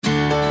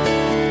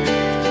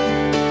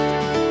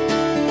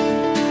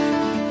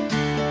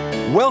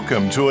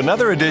Welcome to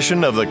another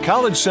edition of the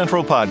College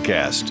Central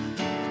Podcast.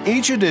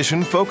 Each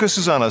edition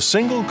focuses on a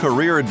single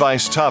career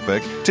advice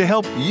topic to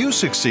help you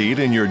succeed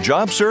in your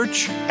job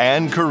search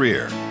and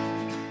career.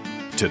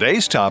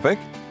 Today's topic,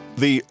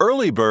 the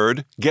early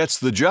bird gets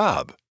the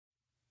job.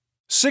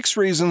 6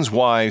 reasons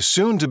why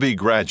soon-to-be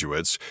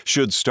graduates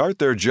should start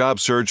their job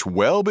search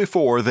well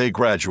before they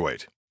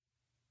graduate.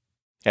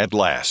 At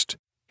last,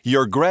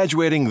 you're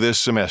graduating this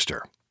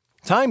semester.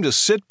 Time to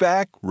sit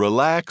back,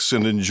 relax,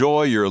 and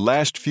enjoy your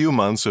last few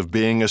months of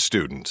being a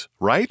student,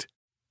 right?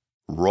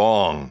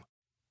 Wrong.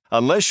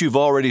 Unless you've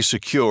already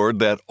secured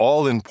that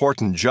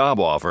all-important job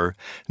offer,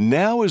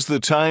 now is the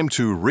time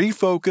to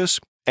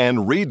refocus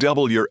and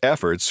redouble your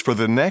efforts for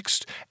the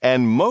next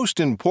and most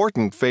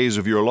important phase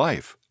of your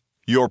life,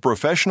 your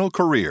professional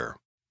career.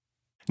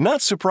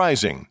 Not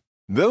surprising,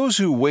 those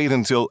who wait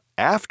until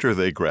after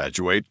they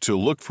graduate to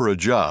look for a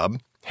job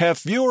have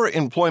fewer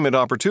employment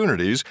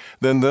opportunities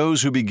than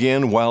those who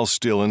begin while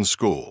still in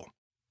school.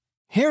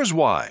 Here's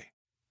why.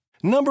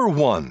 Number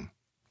 1,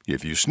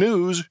 if you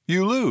snooze,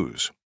 you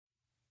lose.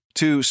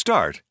 To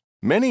start,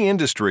 many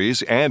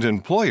industries and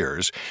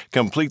employers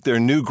complete their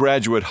new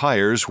graduate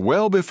hires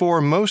well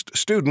before most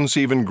students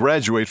even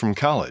graduate from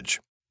college.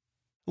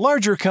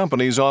 Larger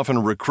companies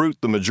often recruit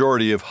the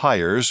majority of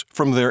hires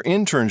from their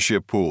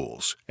internship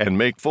pools and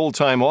make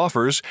full-time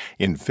offers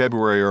in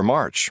February or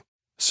March,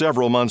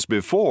 several months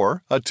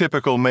before a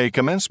typical May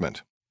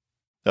commencement.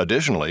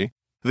 Additionally,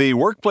 the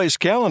workplace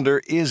calendar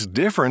is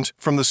different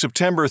from the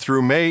September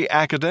through May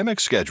academic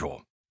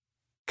schedule.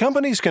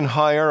 Companies can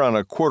hire on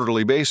a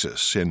quarterly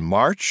basis in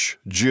March,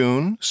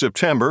 June,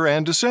 September,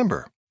 and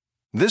December.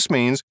 This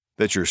means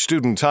that your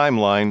student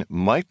timeline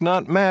might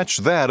not match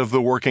that of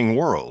the working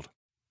world.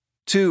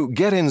 To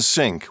get in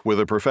sync with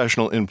a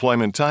professional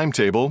employment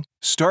timetable,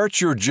 start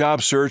your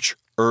job search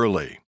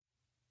early.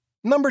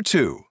 Number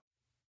 2.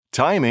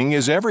 Timing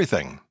is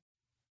everything.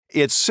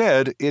 It's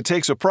said it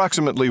takes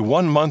approximately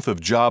 1 month of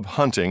job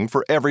hunting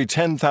for every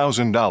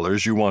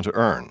 $10,000 you want to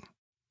earn.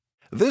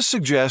 This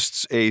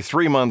suggests a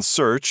 3-month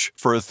search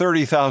for a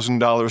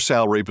 $30,000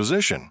 salary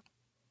position.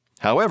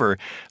 However,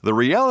 the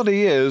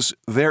reality is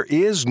there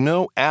is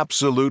no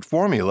absolute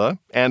formula,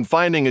 and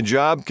finding a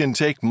job can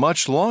take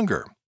much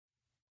longer.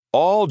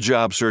 All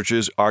job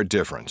searches are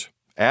different,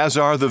 as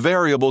are the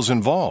variables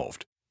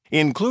involved,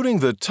 including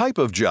the type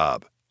of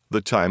job,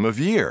 the time of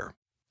year,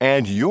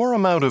 and your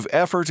amount of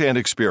effort and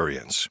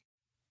experience.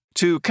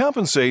 To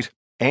compensate,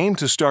 aim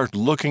to start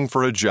looking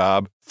for a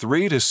job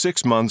 3 to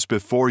 6 months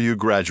before you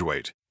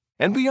graduate,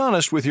 and be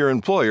honest with your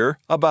employer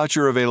about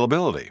your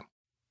availability.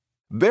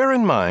 Bear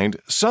in mind,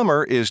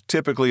 summer is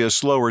typically a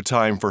slower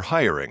time for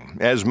hiring,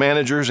 as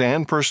managers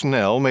and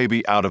personnel may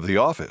be out of the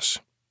office.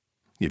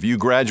 If you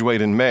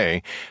graduate in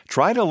May,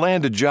 try to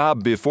land a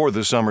job before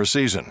the summer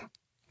season.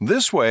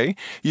 This way,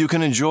 you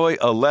can enjoy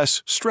a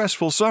less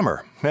stressful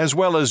summer, as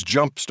well as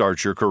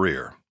jumpstart your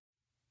career.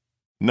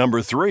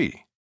 Number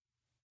 3.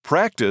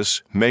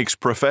 Practice makes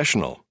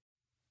professional.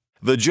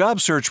 The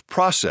job search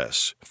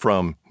process,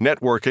 from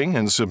networking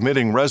and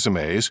submitting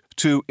resumes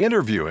to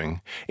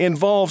interviewing,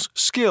 involves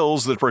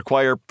skills that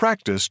require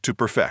practice to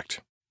perfect.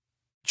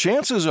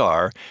 Chances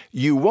are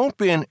you won't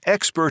be an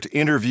expert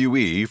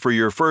interviewee for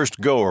your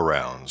first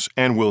go-arounds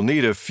and will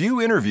need a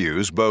few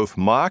interviews, both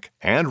mock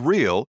and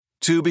real,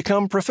 to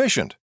become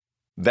proficient.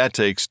 That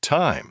takes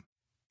time.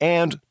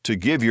 And to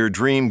give your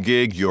dream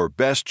gig your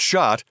best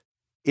shot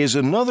is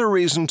another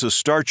reason to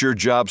start your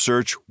job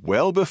search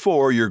well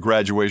before your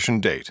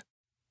graduation date.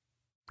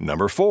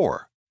 Number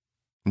 4.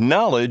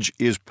 Knowledge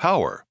is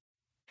power.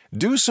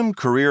 Do some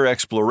career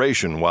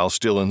exploration while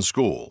still in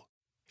school.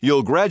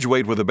 You'll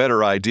graduate with a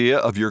better idea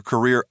of your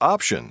career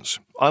options,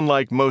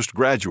 unlike most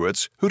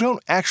graduates who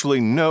don't actually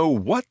know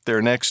what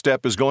their next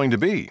step is going to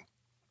be.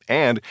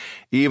 And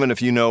even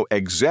if you know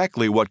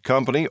exactly what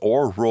company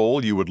or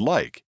role you would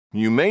like,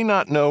 you may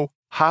not know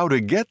how to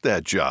get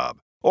that job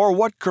or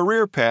what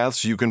career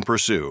paths you can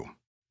pursue.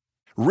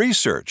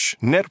 Research,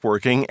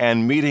 networking,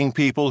 and meeting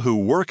people who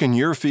work in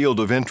your field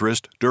of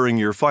interest during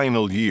your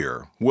final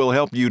year will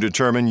help you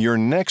determine your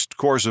next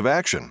course of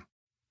action.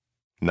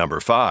 Number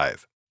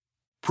 5.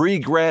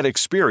 Pre-grad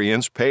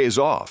experience pays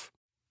off.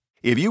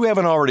 If you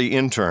haven't already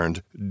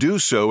interned, do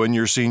so in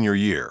your senior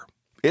year.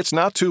 It's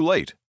not too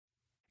late.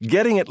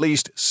 Getting at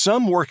least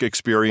some work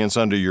experience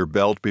under your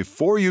belt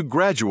before you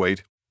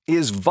graduate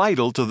is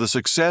vital to the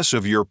success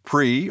of your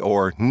pre-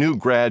 or new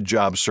grad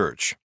job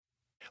search.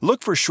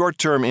 Look for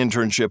short-term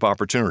internship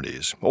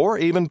opportunities or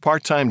even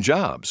part-time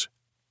jobs.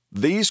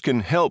 These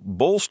can help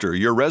bolster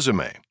your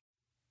resume.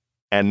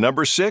 And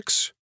number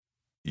 6,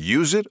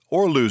 use it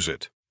or lose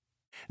it.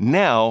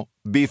 Now,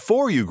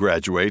 before you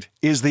graduate,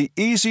 is the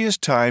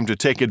easiest time to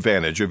take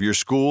advantage of your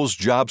school's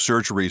job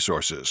search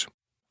resources.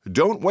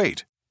 Don't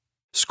wait.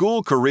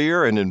 School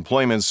career and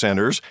employment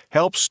centers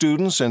help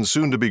students and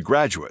soon-to-be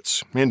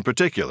graduates, in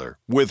particular,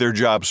 with their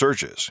job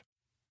searches.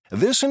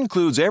 This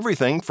includes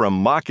everything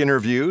from mock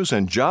interviews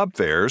and job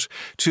fairs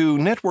to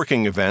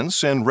networking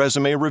events and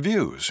resume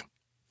reviews.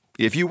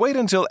 If you wait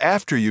until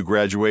after you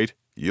graduate,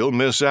 you'll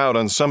miss out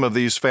on some of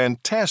these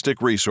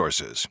fantastic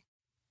resources.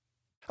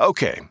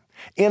 Okay,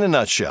 in a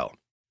nutshell,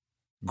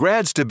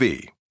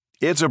 grads-to-be.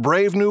 It's a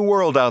brave new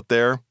world out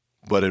there,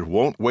 but it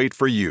won't wait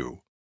for you.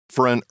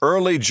 For an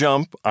early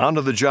jump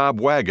onto the job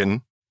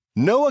wagon,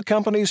 know a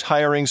company's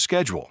hiring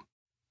schedule.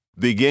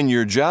 Begin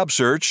your job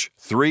search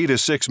 3 to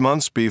 6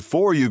 months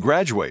before you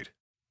graduate.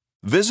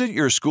 Visit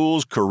your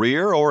school's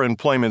career or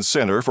employment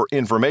center for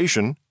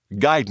information,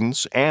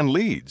 guidance, and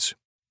leads.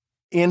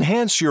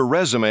 Enhance your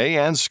resume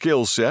and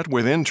skill set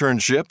with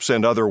internships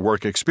and other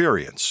work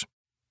experience.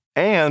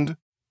 And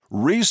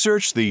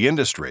research the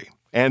industry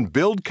and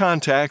build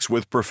contacts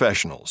with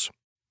professionals.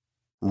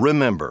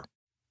 Remember,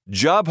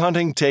 job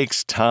hunting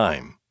takes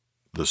time.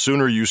 The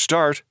sooner you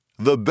start,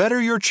 the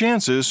better your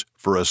chances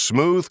for a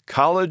smooth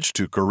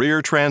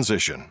college-to-career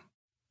transition.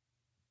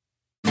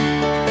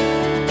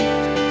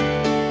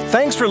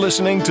 Thanks for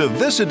listening to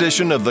this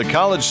edition of the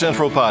College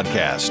Central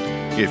Podcast.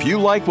 If you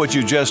like what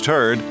you just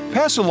heard,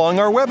 pass along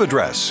our web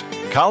address,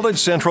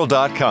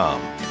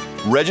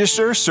 collegecentral.com.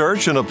 Register,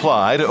 search, and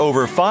apply to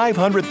over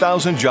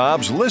 500,000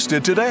 jobs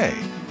listed today.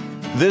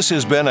 This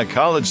has been a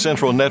College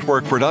Central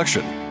Network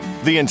production.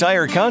 The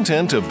entire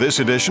content of this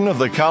edition of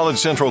the College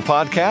Central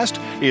Podcast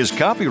is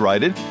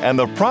copyrighted and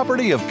the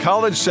property of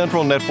College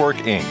Central Network,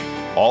 Inc.,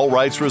 all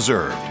rights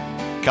reserved.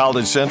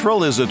 College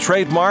Central is a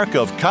trademark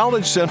of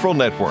College Central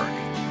Network.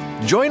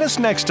 Join us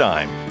next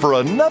time for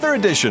another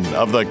edition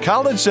of the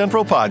College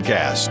Central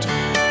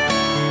Podcast.